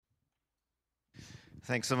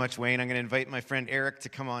Thanks so much, Wayne. I'm going to invite my friend Eric to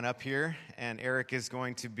come on up here, and Eric is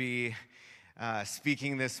going to be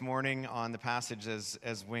speaking this morning on the passage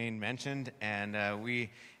as Wayne mentioned, and we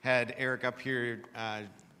had Eric up here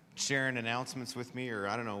sharing announcements with me, or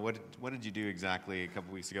I don't know, what did you do exactly a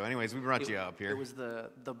couple weeks ago? Anyways, we brought you up here. It was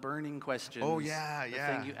the burning questions. Oh, yeah.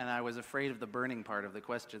 And I was afraid of the burning part of the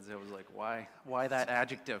questions. It was like, why that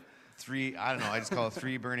adjective? I just call it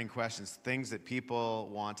 3 burning questions, things that people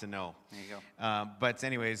want to know. There you go. But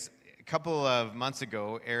anyways, a couple of months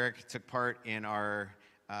ago, Eric took part in our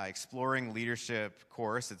Exploring Leadership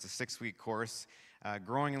course. It's a 6-week course,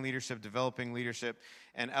 growing in leadership, developing leadership.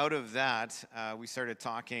 And out of that, we started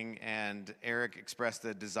talking, and Eric expressed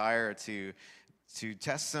the desire to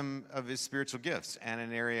test some of his spiritual gifts and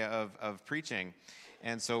an area of preaching.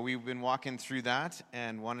 And so we've been walking through that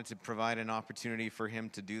and wanted to provide an opportunity for him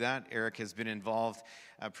to do that. Eric has been involved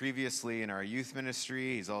previously in our youth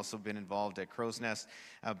ministry. He's also been involved at Crow's Nest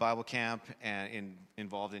Bible Camp and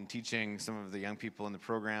involved in teaching some of the young people in the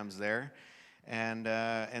programs there.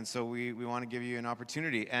 And so we want to give you an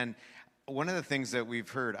opportunity. And one of the things that we've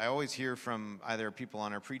heard, I always hear from either people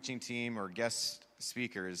on our preaching team or guest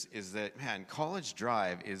speakers, is that, man, College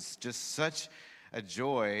Drive is just such a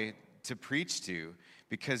joy to preach to,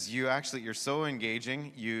 because you're so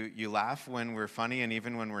engaging. You laugh when we're funny and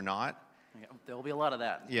even when we're not. Yeah, there'll be a lot of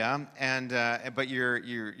that. Yeah, but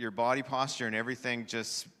your body posture and everything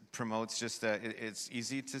just promotes it's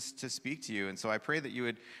easy to speak to you. And so I pray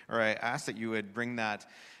that I ask that you would bring that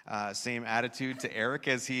same attitude to Eric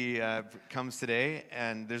as he comes today.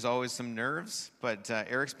 And there's always some nerves, but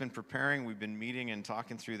Eric's been preparing. We've been meeting and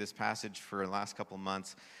talking through this passage for the last couple of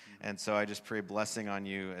months. And so I just pray blessing on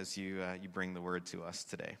you as you bring the word to us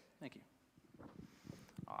today. Thank you.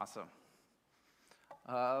 Awesome.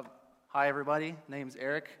 Hi, everybody. Name's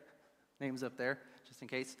Eric. Name's up there, just in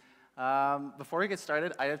case. Before we get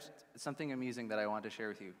started, I have something amusing that I want to share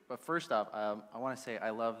with you. But first off, I want to say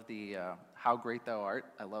I love the How Great Thou Art.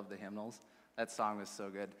 I love the hymnals. That song was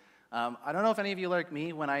so good. I don't know if any of you like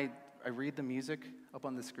me, when I read the music up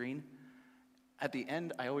on the screen, at the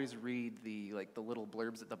end, I always read the little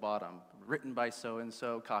blurbs at the bottom. Written by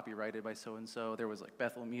so-and-so, copyrighted by so-and-so. There was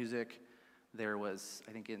Bethel Music. There was,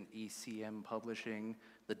 I think, in ECM Publishing,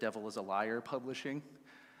 The Devil is a Liar Publishing,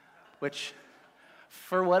 which,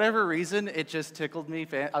 for whatever reason, it just tickled me.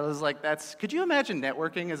 I was like, could you imagine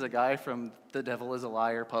networking as a guy from The Devil is a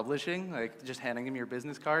Liar Publishing? Just handing him your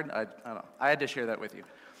business card? I don't know. I had to share that with you.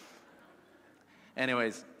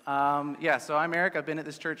 Anyways, so I'm Eric. I've been at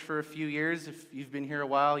this church for a few years. If you've been here a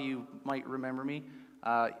while, you might remember me.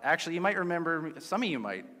 Actually, you might remember me. Some of you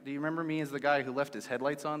might. Do you remember me as the guy who left his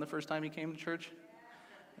headlights on the first time he came to church?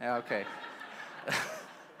 Yeah, okay.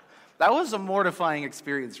 That was a mortifying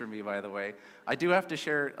experience for me, by the way. I do have to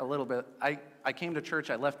share a little bit. I came to church,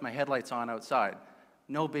 I left my headlights on outside.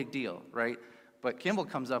 No big deal, right? But Kimball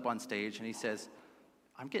comes up on stage and he says,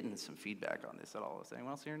 I'm getting some feedback on this at all. Is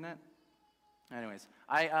anyone else hearing that? Anyways,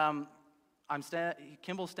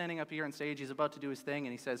 Kimball's standing up here on stage. He's about to do his thing,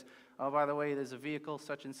 and he says, oh, by the way, there's a vehicle,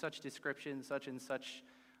 such and such description, such and such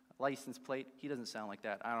license plate. He doesn't sound like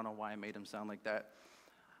that. I don't know why I made him sound like that.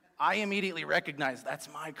 I immediately recognize that's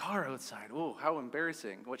my car outside. Oh, how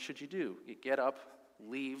embarrassing. What should you do? You get up,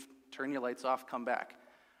 leave, turn your lights off, come back.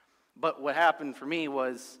 But what happened for me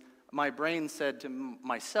was my brain said to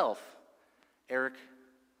myself, Eric,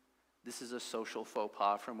 this is a social faux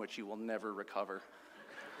pas from which you will never recover.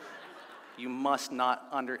 You must not,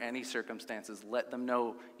 under any circumstances, let them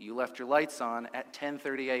know you left your lights on at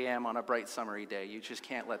 10:30 a.m. on a bright summery day. You just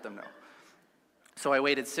can't let them know. So I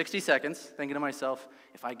waited 60 seconds, thinking to myself,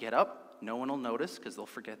 if I get up, no one will notice because they'll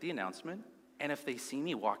forget the announcement. And if they see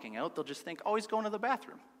me walking out, they'll just think, oh, he's going to the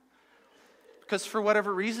bathroom. Because for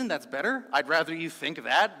whatever reason, that's better. I'd rather you think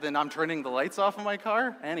that than I'm turning the lights off of my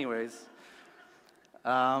car. Anyways,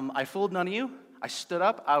 I fooled none of you. I stood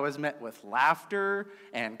up. I was met with laughter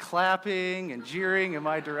and clapping and jeering in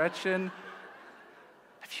my direction.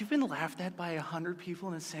 Have you been laughed at by 100 people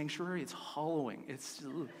in a sanctuary? It's hollowing. It's...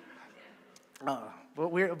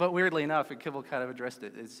 But weirdly enough, and Kimball kind of addressed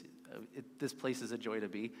it, this place is a joy to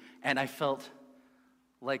be. And I felt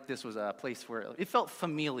like this was a place where it felt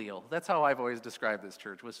familial. That's how I've always described this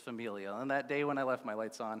church, was familial. And that day when I left my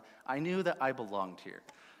lights on, I knew that I belonged here.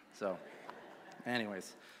 So,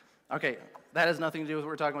 anyways. Okay, that has nothing to do with what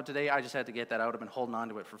we're talking about today. I just had to get that out. I've been holding on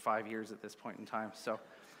to it for 5 years at this point in time. So,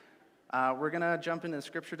 we're going to jump into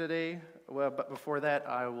Scripture today. Well, but before that,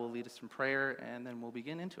 I will lead us in prayer, and then we'll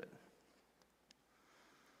begin into it.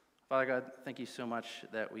 Father God, thank you so much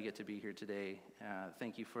that we get to be here today.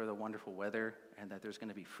 Thank you for the wonderful weather and that there's going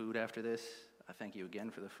to be food after this. I thank you again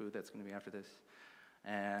for the food that's going to be after this.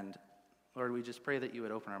 And Lord, we just pray that you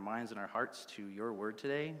would open our minds and our hearts to your word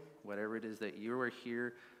today, whatever it is that you are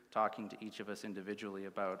here talking to each of us individually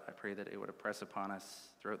about. I pray that it would impress upon us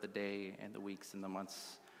throughout the day and the weeks and the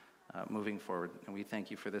months moving forward. And we thank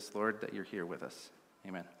you for this, Lord, that you're here with us.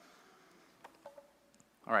 Amen.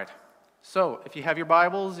 All right. So if you have your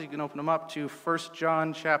Bibles, you can open them up to 1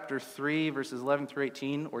 John chapter 3, verses 11 through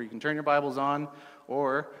 18, or you can turn your Bibles on,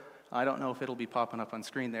 or I don't know if it'll be popping up on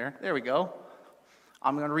screen there. There we go.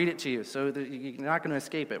 I'm going to read it to you, so that you're not going to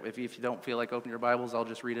escape it. If you don't feel like opening your Bibles, I'll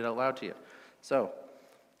just read it out loud to you. So,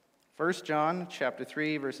 1 John chapter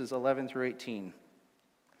 3, verses 11 through 18.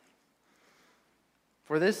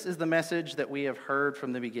 For this is the message that we have heard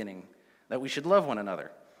from the beginning, that we should love one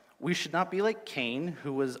another. We should not be like Cain,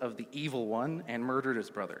 who was of the evil one and murdered his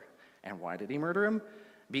brother. And why did he murder him?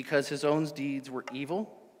 Because his own deeds were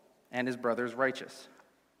evil and his brother's righteous.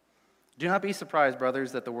 Do not be surprised,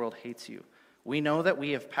 brothers, that the world hates you. We know that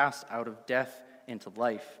we have passed out of death into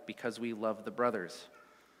life because we love the brothers.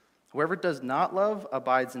 Whoever does not love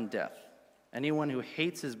abides in death. Anyone who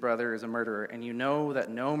hates his brother is a murderer, and you know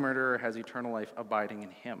that no murderer has eternal life abiding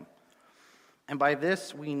in him. And by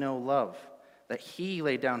this we know love, that he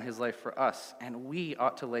laid down his life for us, and we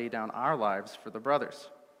ought to lay down our lives for the brothers.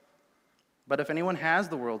 But if anyone has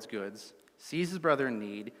the world's goods, sees his brother in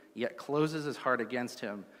need, yet closes his heart against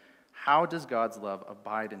him, how does God's love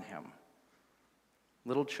abide in him?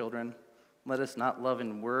 Little children, let us not love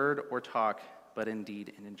in word or talk, but in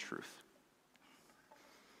deed and in truth.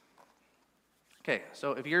 Okay,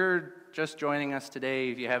 so if you're just joining us today,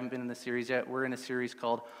 if you haven't been in the series yet, we're in a series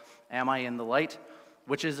called Am I in the Light?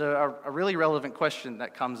 Which is a really relevant question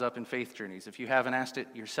that comes up in faith journeys. If you haven't asked it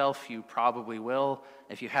yourself, you probably will.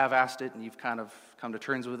 If you have asked it and you've kind of come to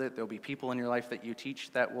terms with it, there'll be people in your life that you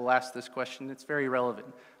teach that will ask this question. It's very relevant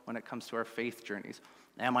when it comes to our faith journeys.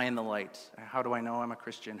 Am I in the light? How do I know I'm a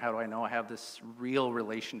Christian? How do I know I have this real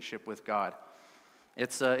relationship with God?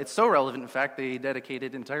 It's so relevant, in fact, they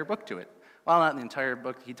dedicated an entire book to it. Well, not the entire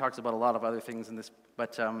book. He talks about a lot of other things in this,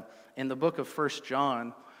 but in the book of 1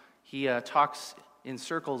 John, he talks in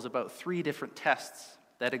circles about 3 different tests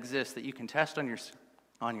that exist that you can test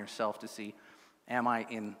on yourself to see, am I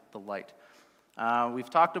in the light? We've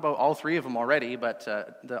talked about all 3 of them already, but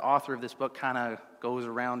the author of this book kind of goes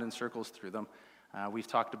around and circles through them. We've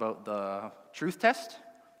talked about the truth test,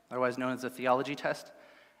 otherwise known as the theology test,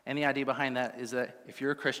 and the idea behind that is that if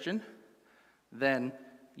you're a Christian, then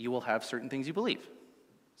you will have certain things you believe.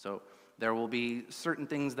 So there will be certain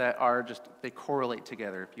things that are just, they correlate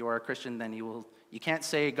together. If you are a Christian, then you can't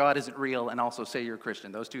say God isn't real and also say you're a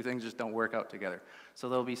Christian. Those 2 things just don't work out together. So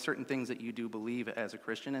there'll be certain things that you do believe as a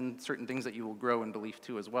Christian and certain things that you will grow in belief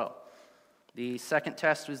too as well. The second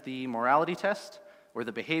test was the morality test or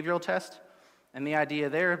the behavioral test. And the idea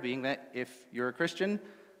there being that if you're a Christian,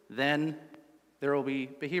 then there will be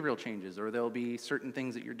behavioral changes or there will be certain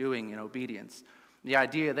things that you're doing in obedience. The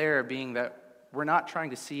idea there being that we're not trying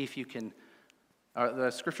to see if you can, the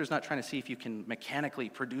Scripture's not trying to see if you can mechanically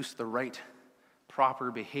produce the right, proper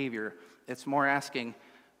behavior. It's more asking,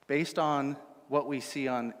 based on what we see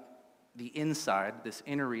on the inside, this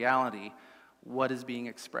inner reality, what is being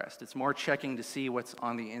expressed. It's more checking to see what's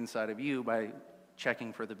on the inside of you by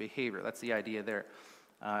checking for the behavior. That's the idea there.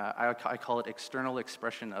 I call it external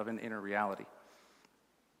expression of an inner reality.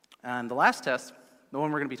 And the last test, the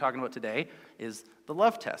one we're going to be talking about today, is the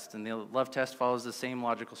love test. And the love test follows the same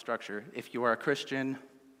logical structure. If you are a Christian,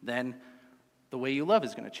 then the way you love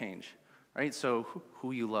is going to change, right? So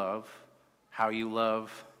who you love, how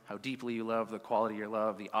deeply you love, the quality of your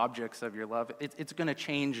love, the objects of your love, it's going to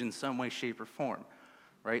change in some way, shape, or form,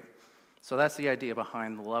 right? So that's the idea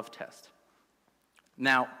behind the love test.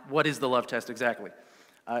 Now, what is the love test exactly?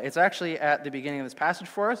 It's actually at the beginning of this passage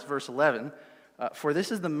for us, verse 11. For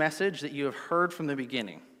this is the message that you have heard from the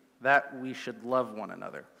beginning, that we should love one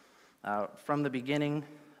another. From the beginning,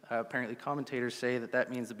 apparently commentators say that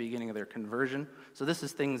means the beginning of their conversion. So this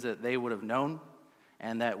is things that they would have known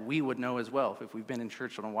and that we would know as well. If we've been in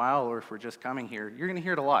church in a while or if we're just coming here, you're going to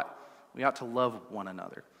hear it a lot. We ought to love one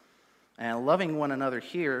another. And loving one another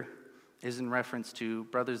here is in reference to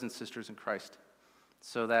brothers and sisters in Christ.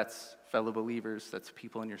 So that's fellow believers, that's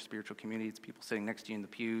people in your spiritual community, it's people sitting next to you in the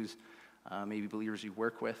pews, maybe believers you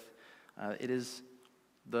work with. It is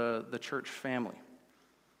the church family.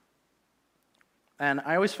 And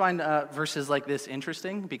I always find verses like this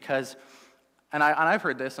interesting because, and I've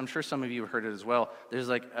heard this, I'm sure some of you have heard it as well, there's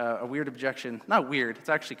like a weird objection, not weird, it's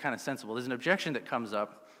actually kind of sensible. There's an objection that comes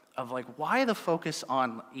up of like, why the focus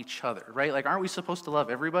on each other, right? Like, aren't we supposed to love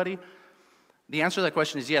everybody? The answer to that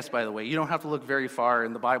question is yes, by the way. You don't have to look very far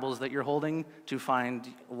in the Bibles that you're holding to find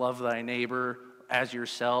love thy neighbor as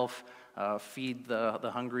yourself, feed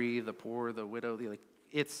the hungry, the poor, the widow.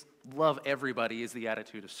 It's love everybody is the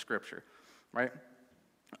attitude of Scripture, right?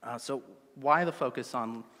 So why the focus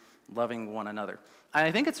on loving one another?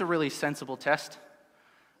 I think it's a really sensible test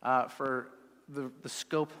for the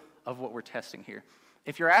scope of what we're testing here.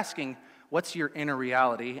 If you're asking, what's your inner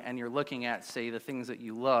reality, and you're looking at, say, the things that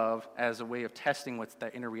you love as a way of testing what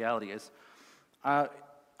that inner reality is, I'm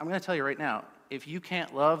going to tell you right now, if you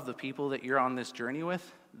can't love the people that you're on this journey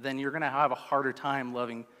with, then you're going to have a harder time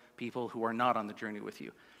loving people who are not on the journey with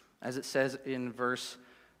you. As it says in verse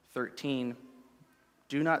 13,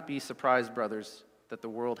 "Do not be surprised, brothers, that the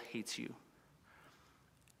world hates you."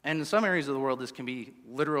 And in some areas of the world, this can be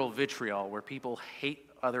literal vitriol, where people hate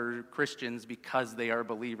other Christians because they are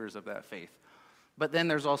believers of that faith. But then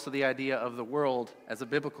there's also the idea of the world as a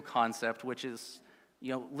biblical concept, which is,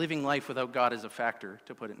 living life without God as a factor,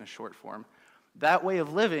 to put it in a short form. That way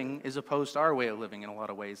of living is opposed to our way of living in a lot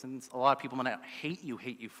of ways. And a lot of people might not hate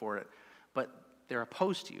you for it, but they're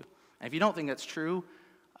opposed to you. And if you don't think that's true,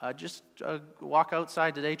 just walk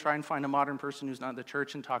outside today, try and find a modern person who's not in the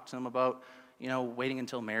church and talk to them about, waiting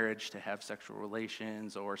until marriage to have sexual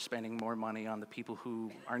relations, or spending more money on the people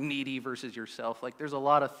who are needy versus yourself. There's a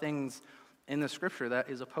lot of things in the Scripture that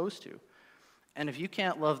is opposed to. And if you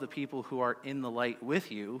can't love the people who are in the light with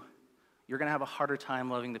you, you're going to have a harder time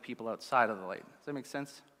loving the people outside of the light. Does that make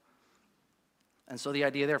sense? And so the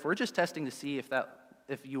idea there, if we're just testing to see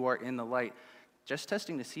if you are in the light, just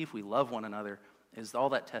testing to see if we love one another is all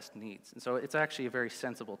that test needs. And so it's actually a very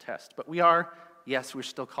sensible test. But we're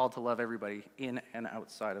still called to love everybody in and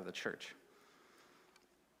outside of the church.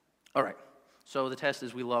 All right, so the test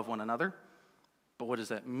is we love one another, but what does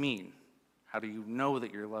that mean? How do you know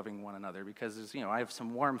that you're loving one another? Because I have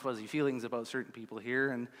some warm, fuzzy feelings about certain people here,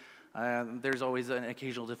 and there's always an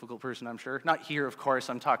occasional difficult person, I'm sure. Not here, of course.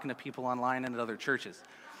 I'm talking to people online and at other churches.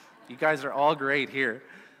 You guys are all great here.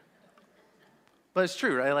 But it's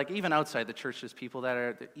true, right? Even outside the church, there's people that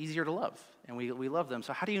are easier to love, and we love them.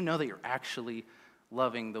 So how do you know that you're actually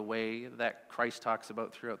loving the way that Christ talks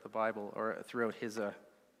about throughout the Bible, or throughout his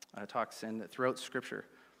talks and throughout Scripture?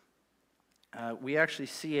 We actually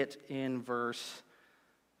see it in verse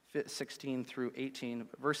 16 through 18.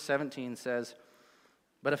 Verse 17 says,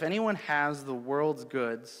 "But if anyone has the world's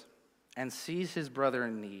goods and sees his brother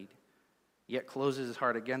in need, yet closes his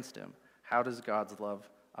heart against him, how does God's love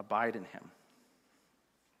abide in him?"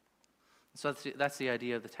 So that's the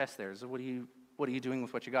idea of the test there. Is what are you doing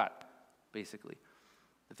with what you got, basically?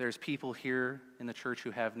 If there's people here in the church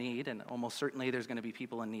who have need, and almost certainly there's going to be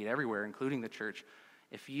people in need everywhere, including the church,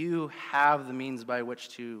 if you have the means by which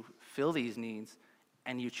to fill these needs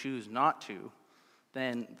and you choose not to,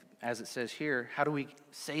 then, as it says here, how do we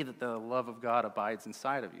say that the love of God abides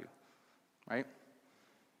inside of you, right?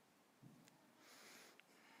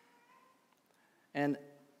 And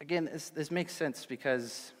again, this makes sense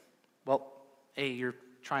because, you're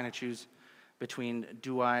trying to choose between,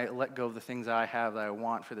 do I let go of the things I have that I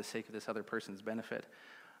want for the sake of this other person's benefit?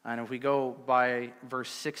 And if we go by verse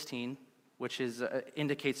 16, which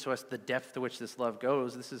indicates to us the depth to which this love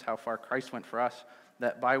goes, this is how far Christ went for us,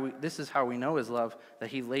 this is how we know his love, that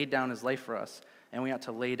he laid down his life for us, and we ought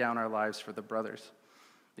to lay down our lives for the brothers.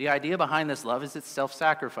 The idea behind this love is it's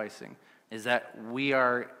self-sacrificing, is that we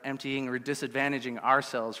are emptying or disadvantaging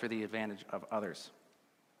ourselves for the advantage of others.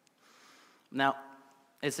 Now,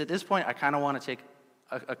 it's at this point I kind of want to take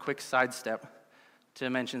a quick sidestep to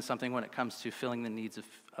mention something when it comes to filling the needs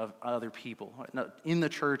of other people in the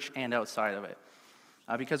church and outside of it.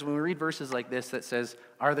 Because when we read verses like this that says,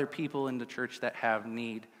 "Are there people in the church that have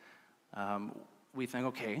need?" We think,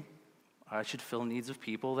 okay, I should fill needs of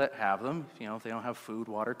people that have them. If they don't have food,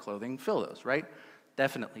 water, clothing, fill those, right?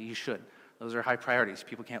 Definitely, you should. Those are high priorities.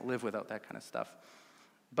 People can't live without that kind of stuff.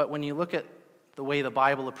 But when you look at the way the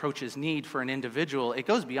Bible approaches need for an individual, it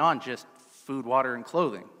goes beyond just food, water, and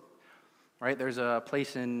clothing, right? There's a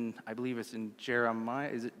place I believe it's in Jeremiah.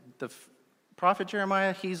 Is it the prophet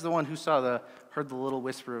Jeremiah? He's the one who heard the little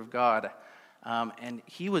whisper of God. And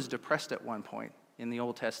he was depressed at one point in the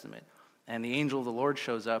Old Testament. And the angel of the Lord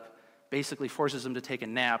shows up, basically forces him to take a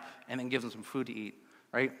nap, and then gives him some food to eat,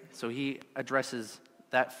 right? So he addresses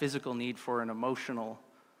that physical need for an emotional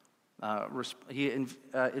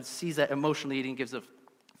it sees that emotional need and gives a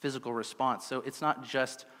physical response. So it's not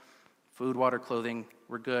just food, water, clothing,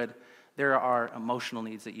 we're good. There are emotional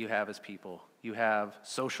needs that you have as people. You have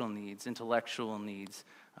social needs, intellectual needs.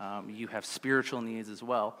 You have spiritual needs as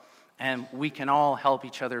well. And we can all help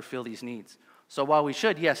each other fill these needs. So while we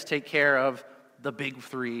should, yes, take care of the big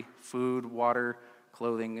three, food, water,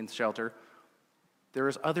 clothing, and shelter,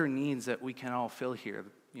 there's other needs that we can all fill here.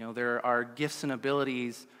 There are gifts and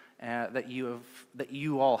abilities that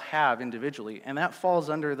you all have individually, and that falls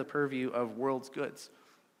under the purview of world's goods.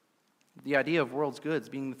 The idea of world's goods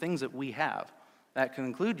being the things that we have. That can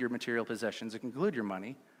include your material possessions, it can include your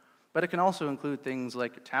money, but it can also include things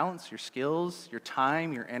like your talents, your skills, your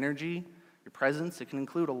time, your energy, your presence. It can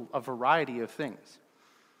include a variety of things.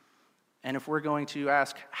 And if we're going to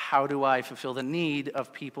ask, how do I fulfill the need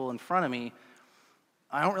of people in front of me,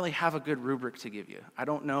 I don't really have a good rubric to give you. I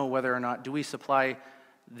don't know whether or not, do we supply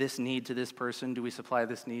this need to this person? Do we supply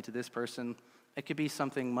this need to this person? It could be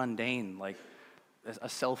something mundane, like a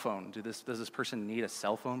cell phone. Does this person need a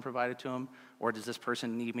cell phone provided to them? Or does this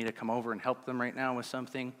person need me to come over and help them right now with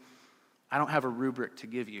something? I don't have a rubric to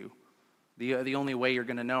give you. The only way you're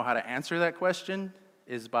going to know how to answer that question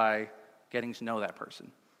is by getting to know that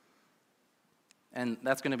person. And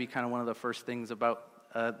that's going to be kind of one of the first things about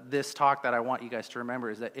this talk that I want you guys to remember,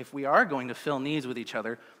 is that if we are going to fill needs with each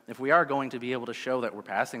other, if we are going to be able to show that we're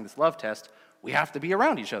passing this love test, we have to be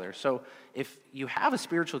around each other. So if you have a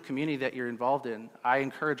spiritual community that you're involved in, I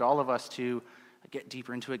encourage all of us to get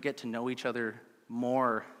deeper into it, get to know each other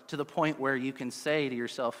more, to the point where you can say to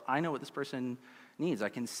yourself, I know what this person needs. I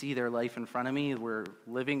can see their life in front of me. We're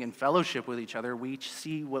living in fellowship with each other. We each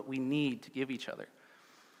see what we need to give each other.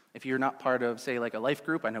 If you're not part of, say, like a life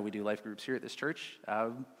group, I know we do life groups here at this church,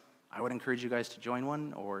 I would encourage you guys to join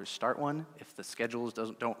one or start one. If the schedules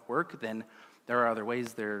don't work, then there are other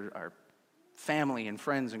ways. There are family and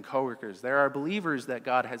friends and coworkers. There are believers that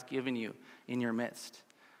God has given you in your midst.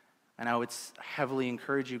 And I would heavily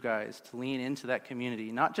encourage you guys to lean into that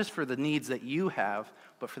community, not just for the needs that you have,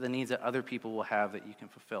 but for the needs that other people will have that you can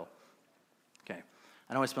fulfill. Okay.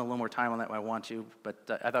 I know I spent a little more time on that than I want to,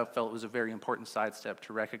 but I felt it was a very important sidestep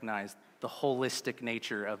to recognize the holistic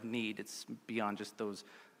nature of need. It's beyond just those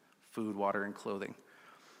food, water, and clothing.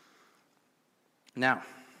 Now,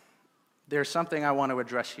 there's something I want to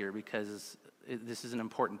address here, because this is an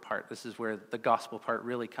important part. This is where the gospel part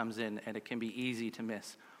really comes in, and it can be easy to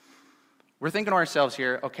miss. We're thinking to ourselves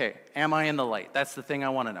here, okay, am I in the light? That's the thing I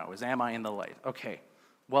want to know, is am I in the light? Okay,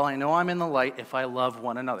 well, I know I'm in the light if I love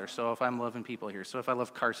one another. So if I'm loving people here. So if I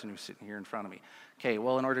love Carson, who's sitting here in front of me. Okay,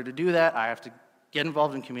 well, in order to do that, I have to get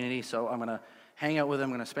involved in community. So I'm going to hang out with him.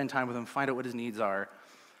 I'm going to spend time with him, find out what his needs are.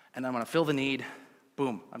 And I'm going to fill the need.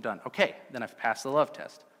 Boom, I'm done. Okay, then I've passed the love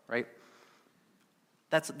test, right?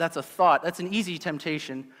 That's a thought. That's an easy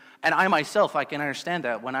temptation. And I myself, I can understand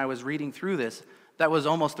that. When I was reading through this, that was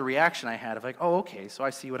almost the reaction I had of like, oh, okay, so I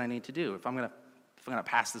see what I need to do. If I'm going to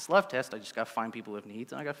pass this love test, I just got to find people who have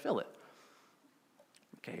needs, and I got to fill it.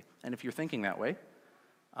 Okay, and if you're thinking that way,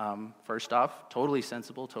 first off, totally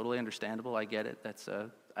sensible, totally understandable. I get it.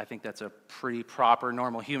 I think that's a pretty proper,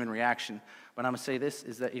 normal human reaction. But I'm going to say this,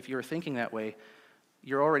 is that if you're thinking that way,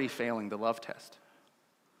 you're already failing the love test.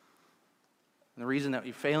 And the reason that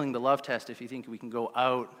you're failing the love test, if you think we can go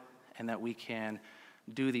out and that we can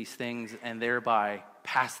do these things and thereby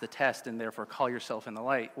pass the test and therefore call yourself in the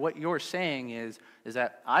light, what you're saying is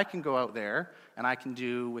that I can go out there and I can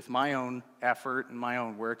do with my own effort and my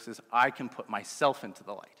own works, is I can put myself into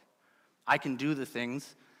the light. I can do the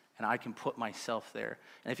things and I can put myself there.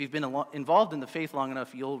 And if you've been involved in the faith long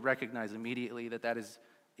enough, you'll recognize immediately that that is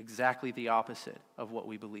exactly the opposite of what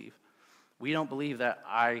we believe. We don't believe that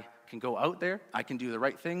I can go out there, I can do the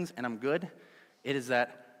right things, and I'm good. It is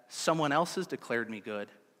that someone else has declared me good,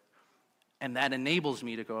 and that enables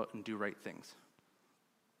me to go out and do right things.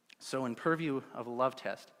 So in purview of a love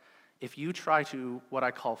test, if you try to, what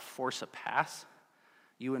I call, force a pass,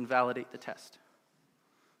 you invalidate the test.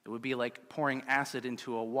 It would be like pouring acid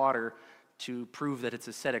into a water to prove that it's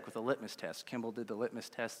acidic with a litmus test. Kimball did the litmus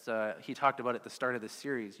test. He talked about it at the start of this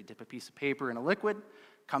series. You dip a piece of paper in a liquid,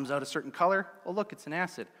 comes out a certain color. Oh, look, it's an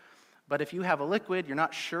acid. But if you have a liquid, you're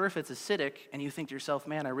not sure if it's acidic, and you think to yourself,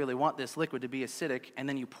 man, I really want this liquid to be acidic, and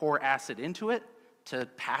then you pour acid into it to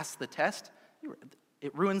pass the test,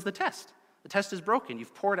 it ruins the test. The test is broken.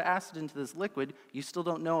 You've poured acid into this liquid. You still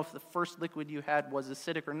don't know if the first liquid you had was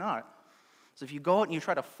acidic or not. So if you go out and you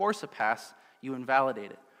try to force a pass, you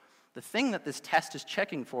invalidate it. The thing that this test is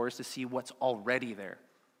checking for is to see what's already there.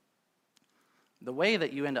 The way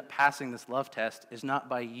that you end up passing this love test is not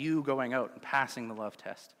by you going out and passing the love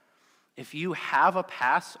test. If you have a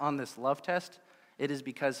pass on this love test, it is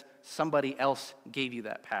because somebody else gave you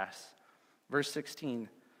that pass. Verse 16,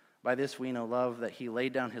 by this we know love, that he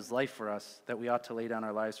laid down his life for us, that we ought to lay down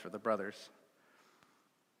our lives for the brothers.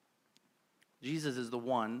 Jesus is the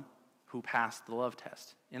one who passed the love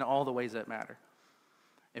test in all the ways that matter.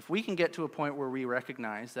 If we can get to a point where we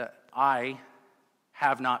recognize that I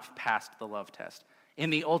have not passed the love test, in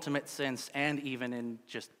the ultimate sense and even in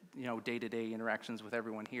just day-to-day interactions with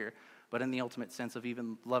everyone here, but in the ultimate sense of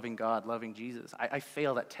even loving God, loving Jesus. I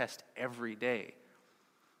fail that test every day.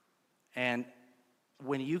 And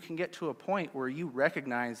when you can get to a point where you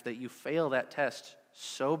recognize that you fail that test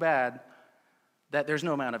so bad that there's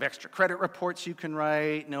no amount of extra credit reports you can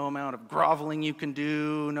write, no amount of groveling you can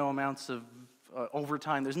do, no amounts of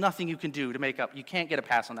overtime, there's nothing you can do to make up. You can't get a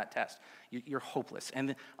pass on that test. You're hopeless.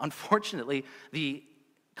 And unfortunately, the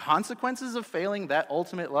consequences of failing that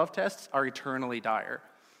ultimate love test are eternally dire.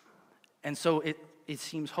 And so it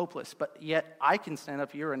seems hopeless. But yet I can stand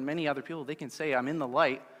up here, and many other people, they can say I'm in the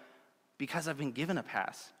light because I've been given a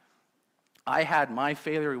pass. I had my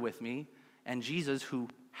failure with me, and Jesus, who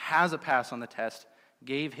has a pass on the test,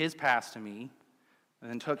 gave his pass to me, and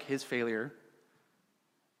then took his failure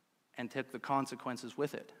and took the consequences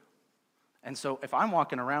with it. And so if I'm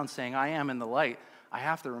walking around saying I am in the light, I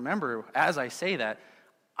have to remember, as I say that,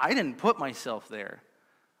 I didn't put myself there.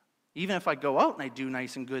 Even if I go out and I do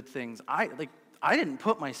nice and good things, I didn't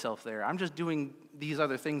put myself there. I'm just doing these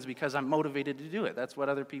other things because I'm motivated to do it. That's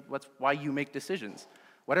why you make decisions.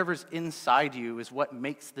 Whatever's inside you is what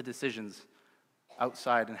makes the decisions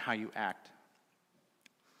outside and how you act.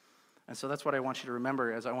 And so that's what I want you to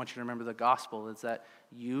remember, as I want you to remember the gospel, is that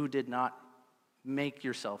you did not make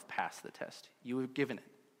yourself pass the test. You were given it.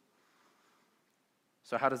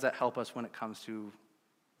 So how does that help us when it comes to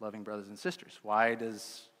loving brothers and sisters? Why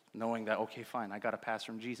does knowing that, okay, fine, I got a pass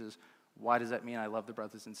from Jesus, why does that mean I love the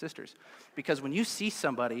brothers and sisters? Because when you see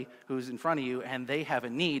somebody who's in front of you and they have a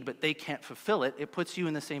need, but they can't fulfill it, it puts you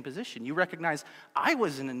in the same position. You recognize, I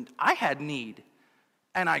had need,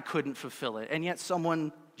 and I couldn't fulfill it. And yet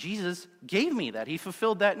Jesus gave me that. He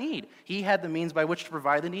fulfilled that need. He had the means by which to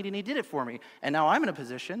provide the need, and he did it for me. And now I'm in a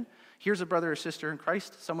position, here's a brother or sister in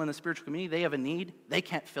Christ, someone in the spiritual community, they have a need, they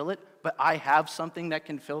can't fill it, but I have something that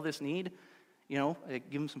can fill this need. Give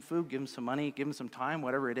them some food, give them some money, give them some time,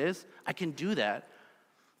 whatever it is. I can do that.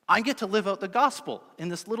 I get to live out the gospel in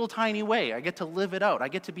this little tiny way. I get to live it out. I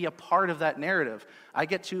get to be a part of that narrative. I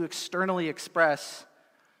get to externally express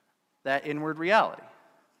that inward reality.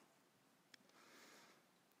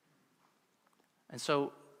 And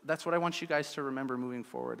so that's what I want you guys to remember moving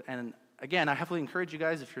forward. And again, I heavily encourage you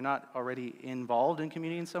guys, if you're not already involved in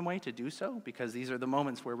community in some way, to do so, because these are the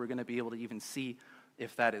moments where we're going to be able to even see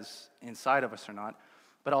if that is inside of us or not,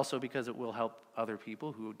 but also because it will help other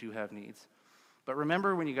people who do have needs. But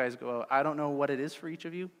remember, when you guys go out, I don't know what it is for each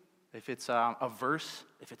of you, if it's a verse,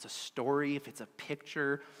 if it's a story, if it's a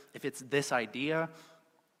picture, if it's this idea,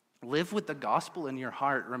 live with the gospel in your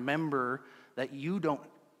heart. Remember that you don't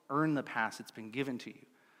earn the pass, it's been given to you.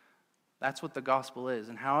 That's what the gospel is.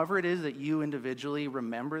 And however it is that you individually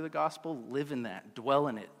remember the gospel, live in that, dwell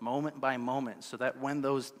in it, moment by moment, so that when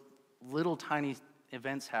those little tiny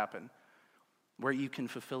events happen where you can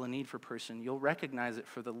fulfill a need for a person, you'll recognize it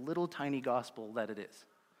for the little tiny gospel that it is.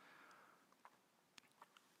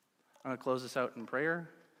 I'm going to close this out in prayer,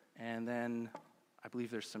 and then I believe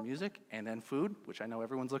there's some music, and then food, which I know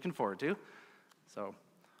everyone's looking forward to. So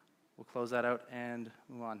we'll close that out and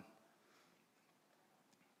move on.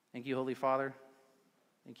 Thank you, Holy Father.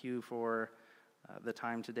 Thank you for the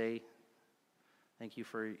time today. Thank you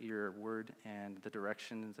for your word and the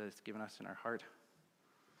directions that it's given us in our heart.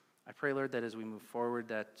 I pray, Lord, that as we move forward,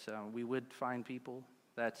 that we would find people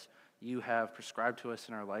that you have prescribed to us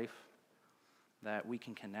in our life that we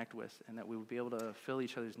can connect with, and that we would be able to fill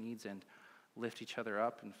each other's needs and lift each other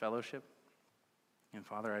up in fellowship. And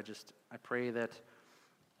Father, I pray that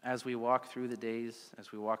as we walk through the days,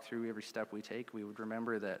 as we walk through every step we take, we would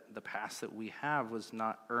remember that the pass that we have was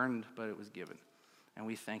not earned, but it was given. And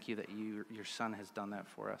we thank you that your Son has done that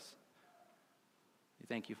for us. We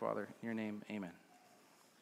thank you, Father. In your name, amen.